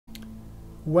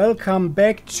Welcome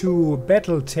back to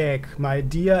BattleTech, my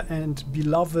dear and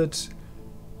beloved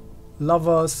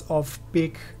lovers of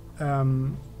big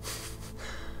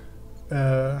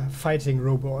fighting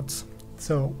robots.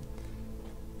 So,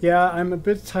 yeah, I'm a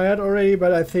bit tired already,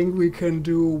 but I think we can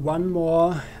do one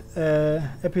more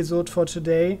episode for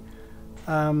today.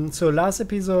 So last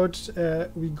episode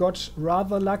we got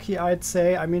rather lucky, I'd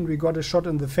say. I mean, we got a shot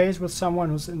in the face with someone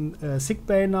who's in sick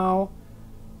bay now.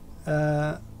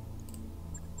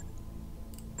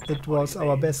 It was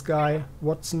our best guy,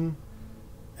 Watson.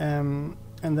 And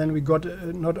then we got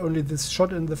not only this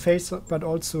shot in the face, but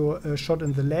also a shot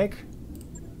in the leg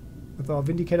with our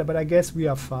Vindicator. But I guess we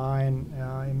are fine.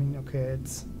 Yeah, I mean, okay,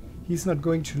 he's not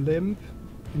going to limp,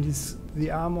 and he's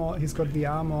got the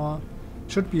armor.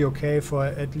 Should be okay for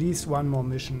at least one more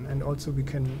mission. And also we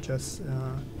can just,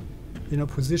 you know,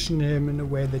 position him in a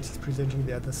way that he's presenting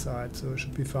the other side. So it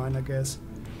should be fine, I guess.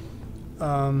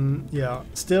 Yeah,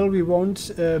 still we won't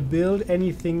build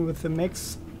anything with the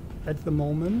mechs at the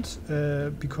moment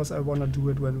because I want to do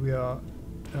it when we are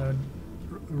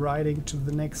riding to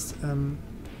the next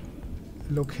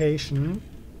location,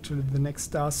 to the next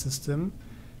star system.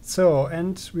 So,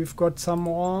 and we've got some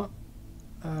more,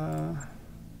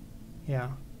 yeah,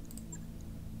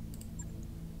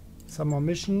 some more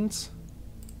missions.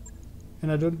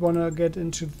 And I don't want to get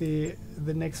into the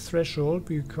next threshold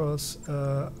because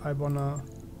I want to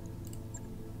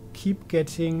keep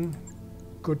getting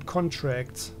good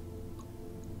contracts.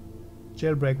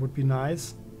 Jailbreak would be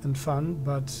nice and fun,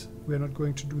 but we're not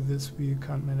going to do this. We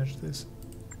can't manage this.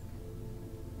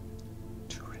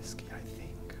 Too risky, I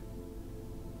think.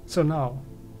 So now,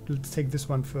 let's take this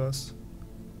one first.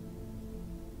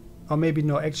 Or maybe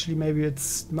no, actually maybe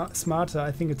it's smarter.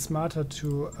 I think it's smarter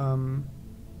to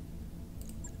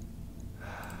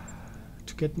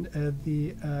get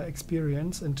the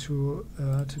experience and to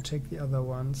take the other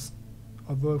ones.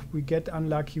 Although if we get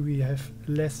unlucky, we have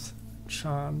less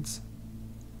chance.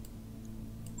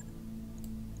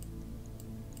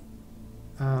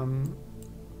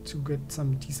 To get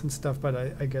some decent stuff, but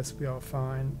I guess we are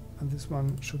fine. And this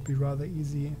one should be rather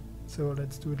easy. So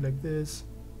let's do it like this.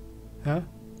 Huh?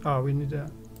 Oh, we need a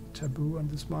taboo on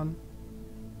this one.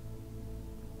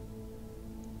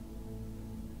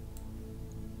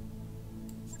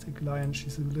 Take Lion,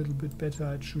 she's a little bit better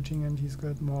at shooting and he's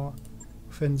got more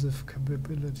offensive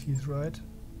capabilities, right?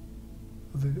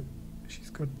 She's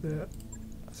got the,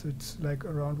 so it's like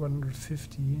around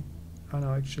 150. Oh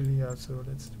no, actually, yeah, so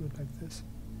let's do it like this.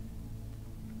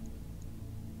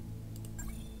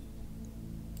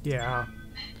 Yeah.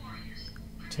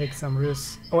 Take some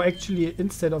risks. Oh, actually,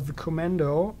 instead of the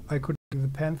Commando, I could do the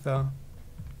Panther.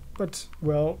 But,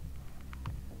 well,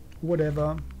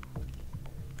 whatever.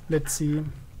 Let's see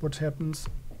what happens.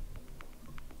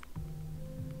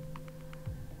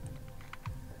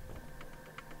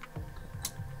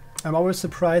 I'm always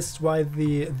surprised why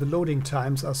the loading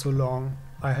times are so long.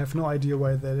 I have no idea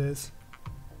why that is.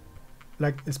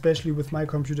 Like, especially with my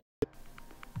computer.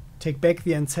 Take back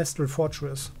the ancestral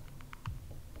fortress.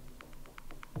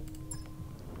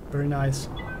 Very nice.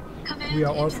 We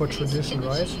are all for tradition,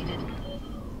 right?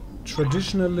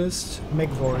 Traditionalist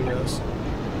Mechwarriors.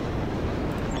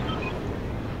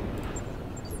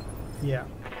 Yeah.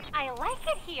 I like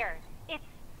it here. It's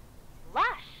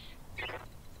lush.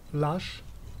 Lush?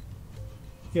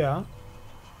 Yeah.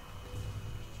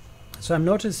 So I'm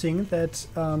noticing that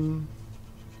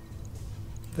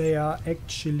they are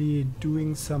actually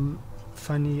doing some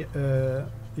funny,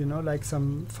 you know, like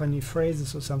some funny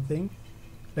phrases or something.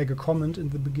 Like a comment in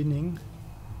the beginning.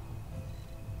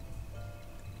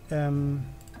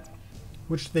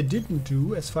 Which they didn't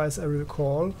do, as far as I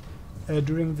recall,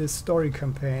 during this story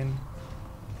campaign.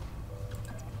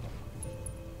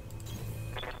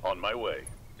 On my way.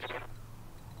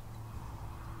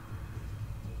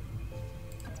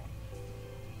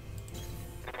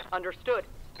 Understood.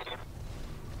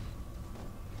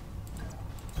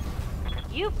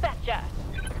 You betcha.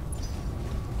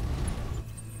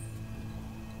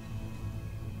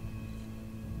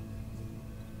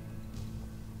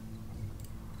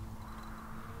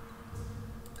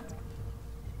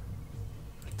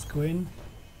 Let's go in.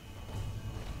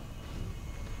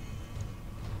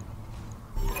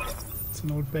 It's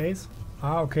an old base.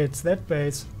 Ah, okay, it's that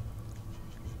base.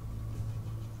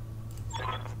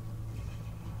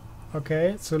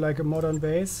 Okay, so like a modern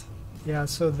base. Yeah,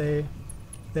 so they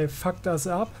fucked us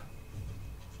up.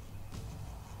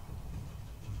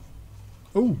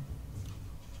 Oh,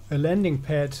 a landing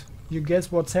pad. You guess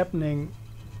what's happening?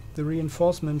 The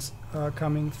reinforcements are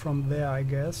coming from there, I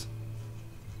guess.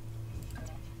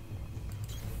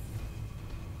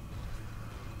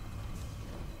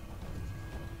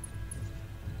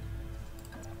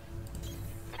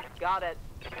 Got it.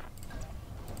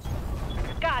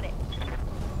 Got it.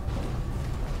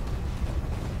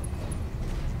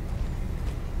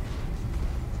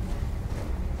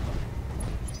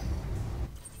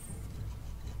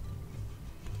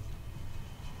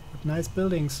 What nice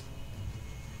buildings.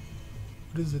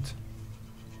 What is it?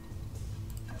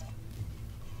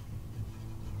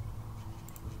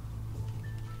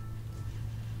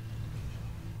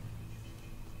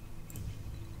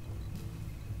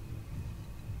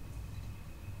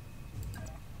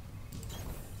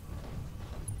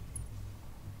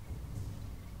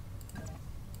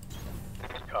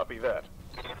 Copy that.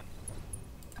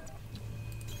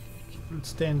 We'll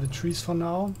stay in the trees for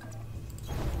now.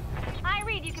 I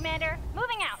read you, Commander.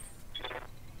 Moving out.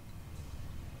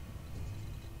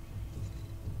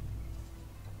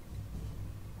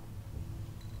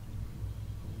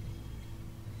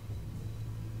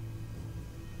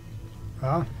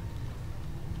 Ah.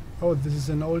 Oh, this is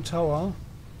an old tower.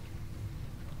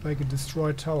 Like a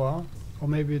destroyed tower. Or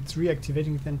maybe it's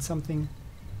reactivating then something.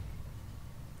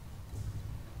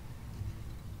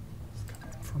 It's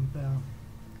coming from there.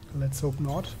 Let's hope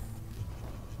not.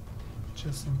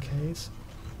 Just in case.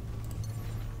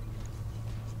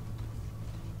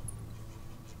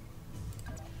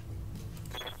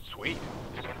 Sweet.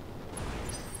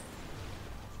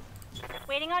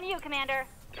 Waiting on you, Commander.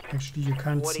 Actually, you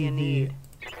can't What do see you the... need?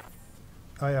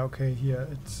 Ah yeah, okay, here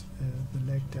it's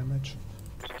the leg damage.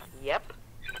 Yep.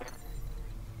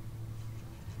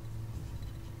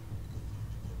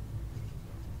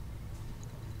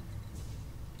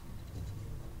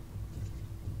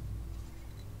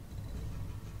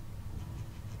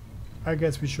 I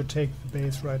guess we should take the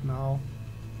base right now.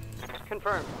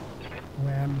 Confirmed.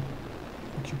 Wham.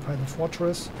 Occupy the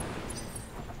fortress.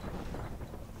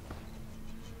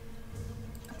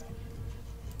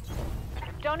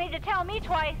 Don't need to tell me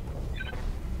twice.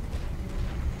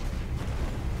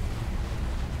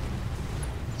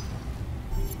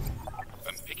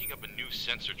 I'm picking up a new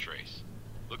sensor trace.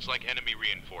 Looks like enemy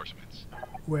reinforcements.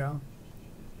 Where?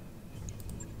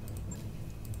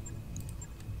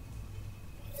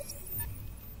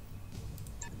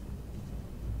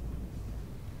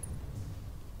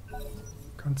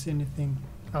 Can't see anything.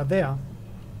 Ah, there.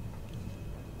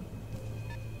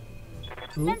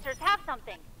 Ooh, Sensors have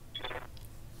something.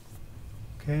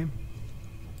 okay.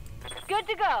 Good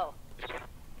to go.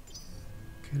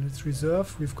 Okay, let's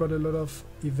reserve. We've got a lot of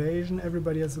evasion.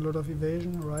 Everybody has a lot of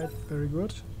evasion, right? Very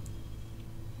good.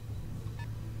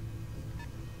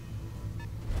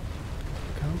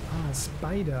 Come, ah,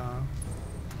 spider.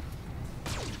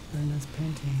 Very nice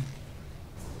painting.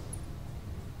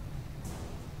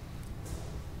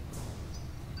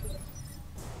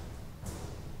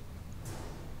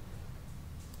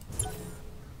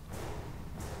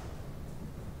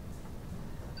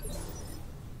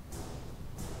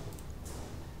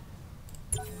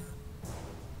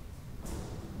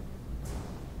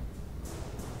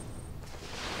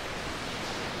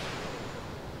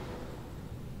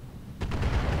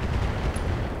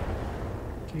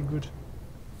 Okay, good.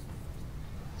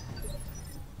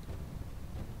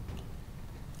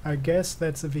 I guess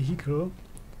that's a vehicle.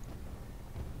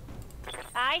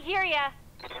 I hear ya.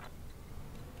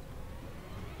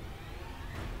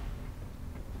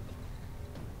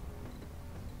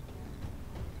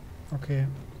 Okay.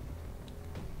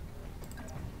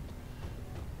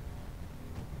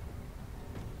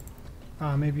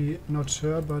 Ah, maybe not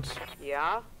sure, but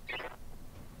Yeah?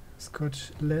 it's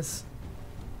got less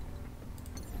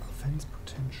offense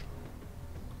potential.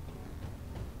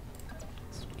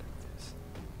 Let's do like this.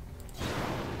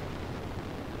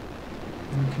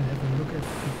 And we can have a look at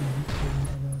the vehicle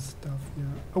and other stuff. Yeah.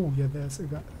 Oh, yeah. There's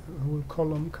a whole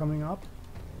column coming up.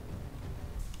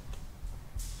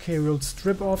 Okay, we'll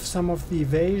strip off some of the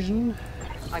evasion.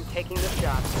 I'm taking the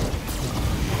shot.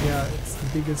 Yeah, it's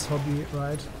the biggest hobby,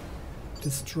 right?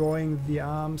 Destroying the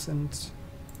arms and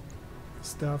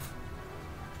stuff.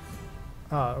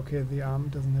 Ah, okay, the arm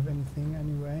doesn't have anything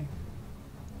anyway.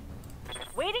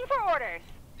 Waiting for orders.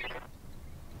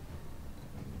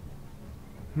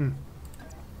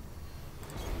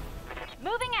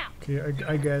 Moving out. Okay,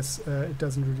 I guess it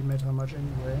doesn't really matter much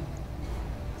anyway.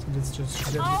 So let's just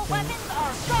shoot All everything. weapons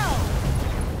are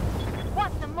go.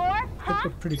 Want some more? That Huh?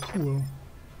 looked pretty cool.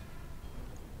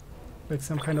 Like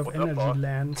some kind of What's up, energy boss?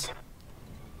 lance.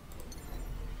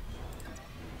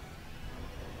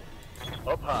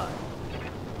 Up high.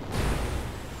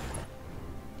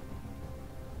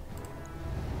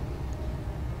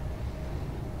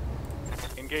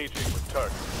 Engaging with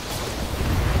target.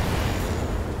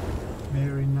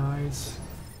 Very nice.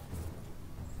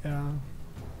 Yeah.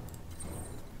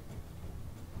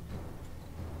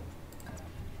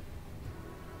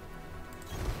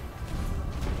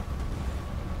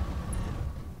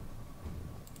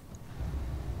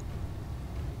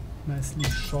 Nicely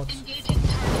shot.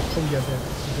 Oh yeah,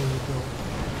 there we go.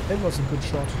 That was a good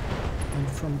shot. And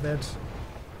from that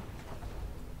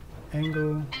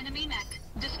angle... Enemy mech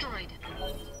destroyed.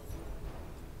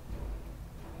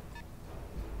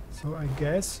 So I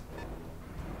guess...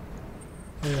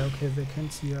 Yeah, okay, they can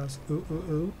see us. Oh, oh,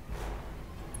 oh.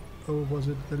 Oh, was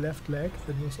it the left leg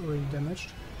that was already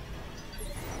damaged?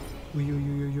 Ui, ui,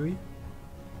 ui, ui, ui.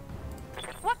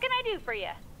 What can I do for you?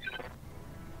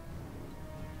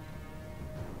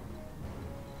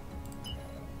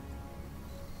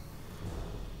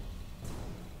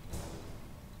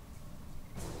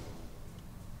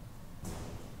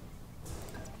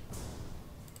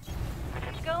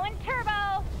 Going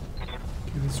turbo.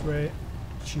 Okay, this way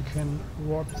she can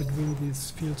walk between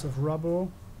these fields of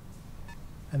rubble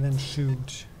and then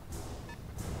shoot.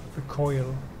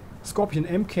 Recoil. Scorpion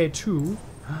MK2.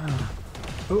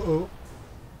 Oh.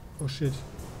 Oh shit.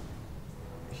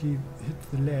 He hit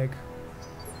the leg.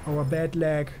 Our bad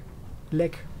leg.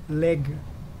 Leg.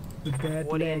 The bad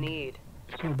What do you leg. need?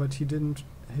 Oh, but he didn't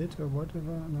hit or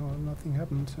whatever. No, nothing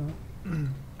happened.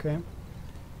 Okay.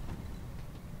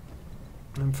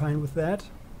 I'm fine with that.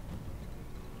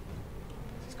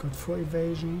 He's got 4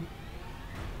 evasion.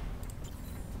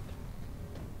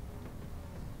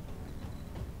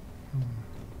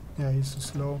 Yeah, he's too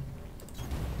slow.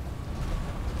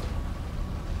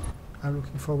 I'm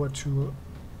looking forward to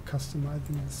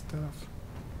customizing this stuff.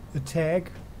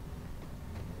 Attack.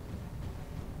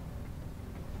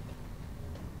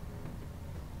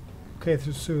 Okay,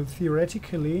 so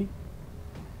theoretically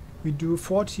we do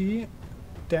 40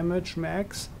 damage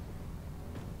max.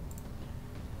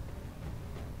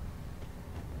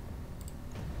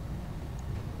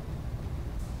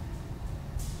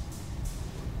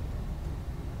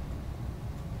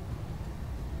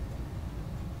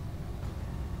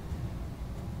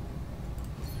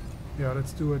 Yeah,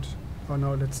 let's do it. Oh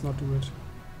no, let's not do it.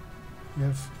 We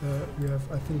have.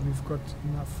 I think we've got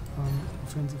enough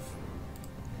offensive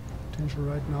potential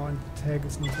right now, and the tag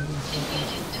is not that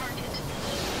important.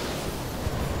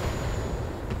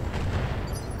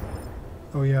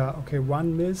 Oh yeah, okay,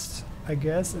 1 missed, I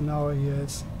guess, and now he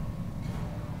has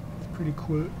a pretty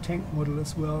cool tank model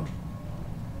as well.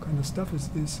 What kind of stuff is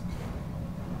this?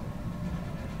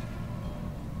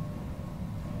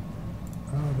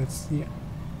 Oh, that's the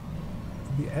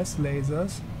S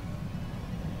lasers.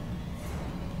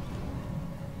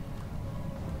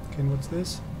 Okay, what's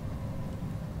this?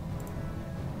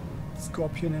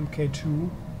 Scorpion MK2.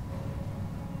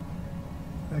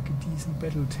 Like a decent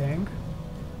battle tank.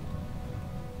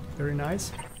 Very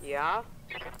nice. Yeah?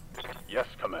 Yes,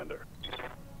 Commander.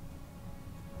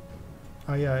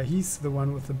 Oh yeah, he's the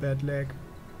one with the bad leg.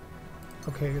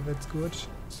 Okay, that's good.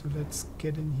 So let's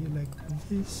get in here like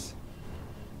this.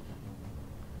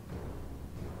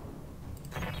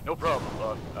 No problem,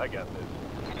 boss. I got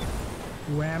this.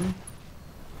 Wham.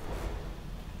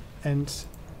 And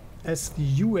as the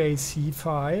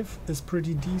UAC-5 is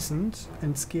pretty decent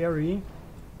and scary,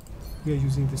 we are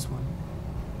using this one.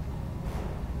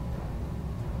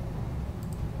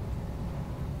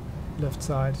 Left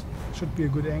side. Should be a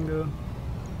good angle.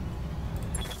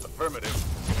 Affirmative.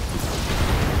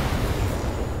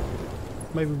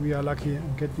 Maybe we are lucky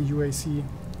and get the UAC.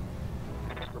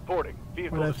 Reporting.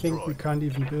 Vehicle But I think we destroyed. can't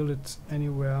even build it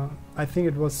anywhere. I think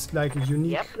it was like a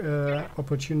unique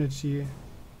opportunity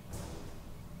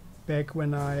back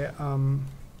when I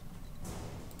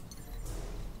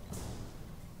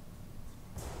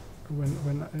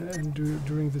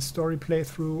during the story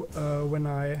playthrough when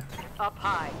I Up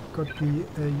high. got the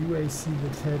UAC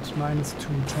that had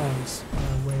 -2 tons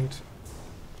weight.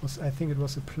 I think it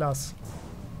was a plus.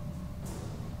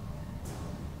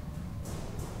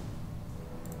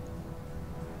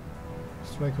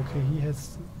 Like, okay, he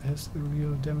has the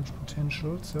real damage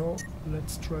potential, so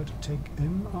let's try to take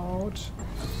him out.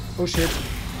 Oh shit!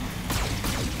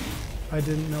 I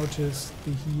didn't notice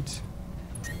the heat.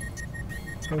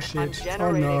 Oh shit!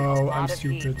 Oh no, I'm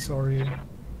stupid. Sorry.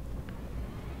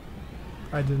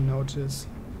 I didn't notice.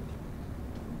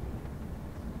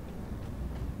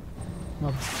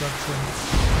 Not structure.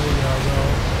 Oh yeah,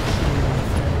 well.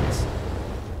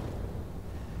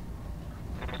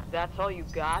 That's all you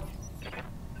got?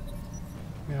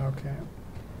 Yeah, okay.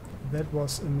 That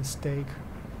was a mistake.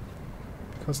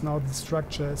 Because now the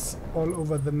structure is all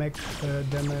over the mech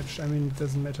damage. I mean, it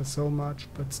doesn't matter so much,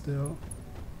 but still.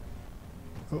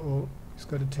 Uh-oh, he's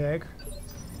got a tag.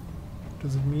 What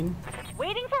does it mean?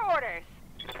 Waiting for orders.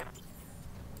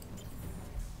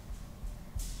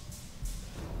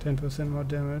 10% more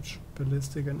damage,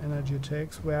 ballistic and energy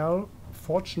attacks. Well,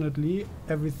 fortunately,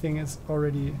 everything is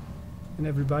already and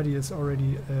everybody is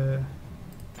already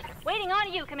Waiting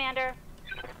on you, Commander.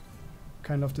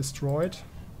 kind of destroyed.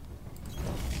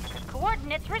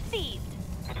 Coordinates received.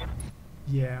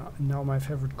 Yeah, and now my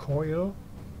favorite coil.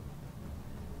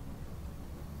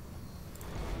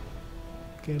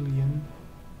 Galleon.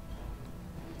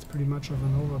 It's pretty much of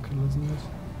an overkill, isn't it?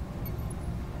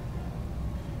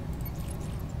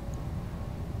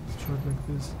 Let's try it like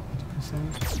this,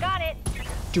 80%. Got it.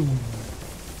 Doom.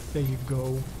 There you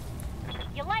go.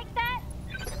 You like that?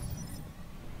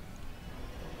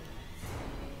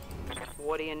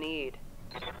 What do you need?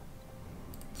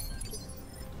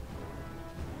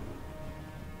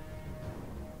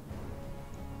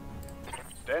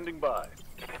 Standing by.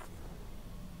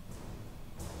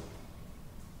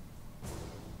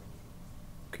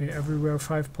 Okay, everywhere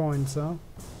 5 points, huh?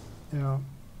 Yeah.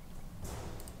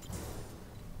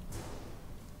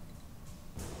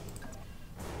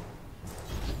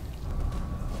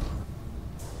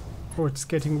 Oh, it's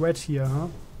getting wet here, huh?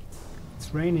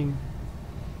 It's raining.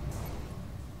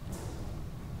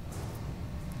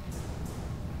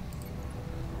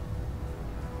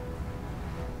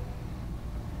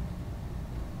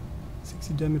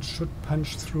 Damage should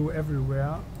punch through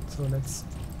everywhere, so let's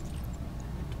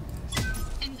do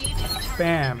this.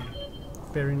 Bam!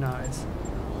 Very nice.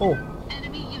 Oh!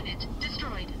 Enemy unit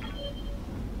destroyed.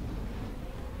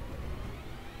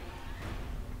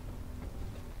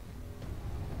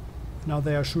 Now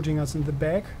they are shooting us in the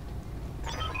back.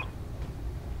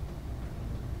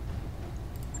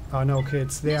 Oh no, okay,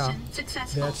 it's their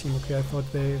team. Okay, I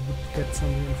thought they would get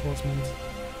some reinforcements.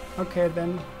 Okay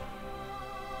then.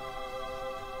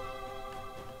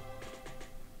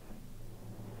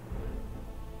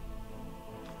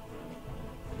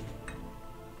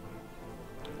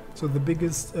 So the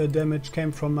biggest damage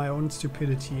came from my own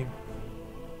stupidity.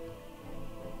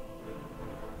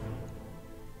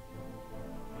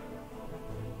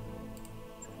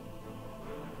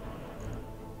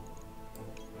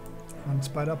 One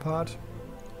spider part.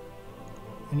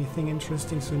 Anything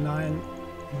interesting? So 9.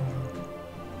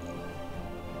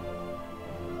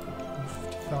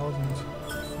 50,000.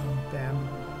 Damn.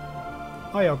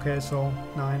 Oh yeah, okay, so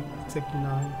 9. Exactly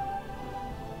 9.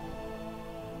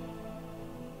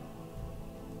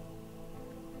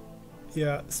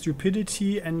 Yeah,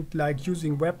 stupidity and like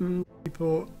using weapon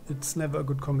people, it's never a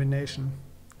good combination.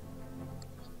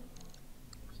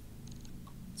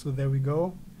 So there we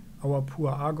go. Our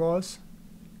poor Argos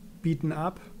beaten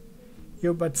up.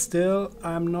 Yeah, but still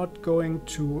I'm not going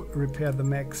to repair the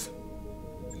mechs.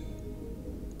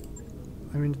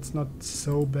 I mean, it's not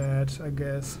so bad, I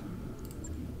guess.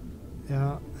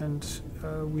 Yeah, and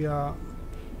we are...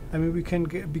 I mean, we can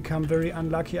become very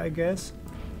unlucky, I guess.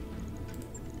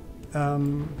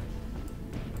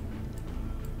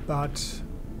 But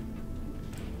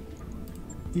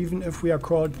even if we are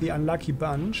called the unlucky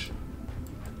bunch,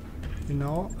 you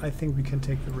know, I think we can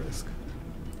take the risk.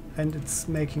 And it's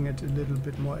making it a little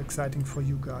bit more exciting for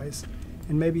you guys.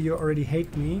 And maybe you already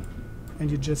hate me and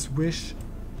you just wish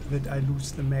that I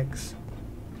lose the mechs.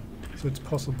 So it's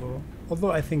possible.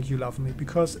 Although I think you love me,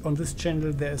 because on this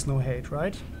channel there is no hate,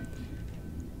 right?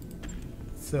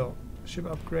 So... ship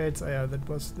upgrades, yeah, that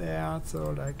was there,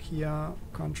 so like here,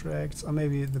 contracts, or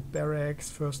maybe the barracks,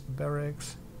 first the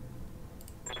barracks.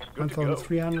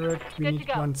 1,300, we need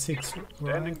 1,600,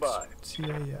 right? By.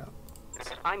 Here, yeah.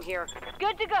 I'm here.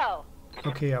 Good to go.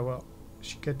 Okay, yeah, well,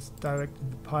 she gets directed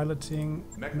the piloting,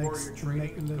 makes the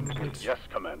mech a little bit Yes,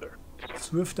 Commander.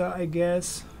 swifter, I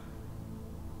guess.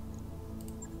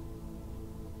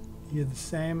 Here the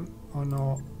same, or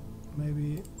no,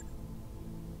 maybe...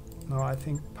 No, I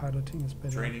think piloting is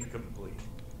better. Training complete.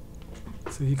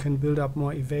 So you can build up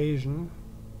more evasion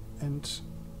and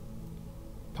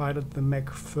pilot the mech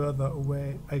further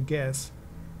away, I guess.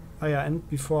 Oh yeah, and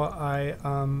before I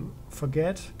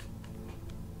forget...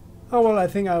 Oh well, I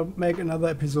think I'll make another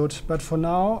episode, but for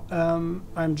now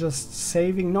I'm just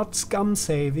saving, not scum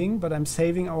saving, but I'm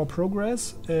saving our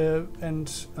progress and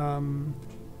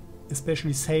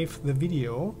especially save the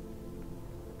video.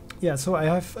 Yeah, so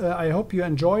I hope you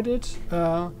enjoyed it.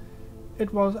 I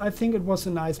think it was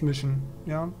a nice mission.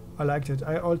 Yeah, I liked it.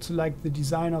 I also liked the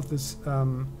design of this,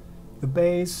 the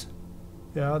base,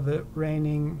 yeah, the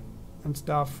raining and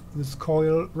stuff. This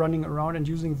coil running around and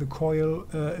using the coil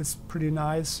is pretty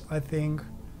nice, I think.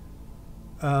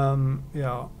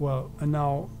 Yeah, well, and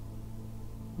now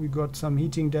we got some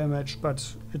heating damage,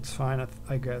 but it's fine,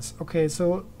 I guess. Okay,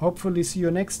 so hopefully see you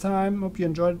next time. Hope you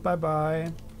enjoyed. Bye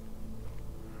bye.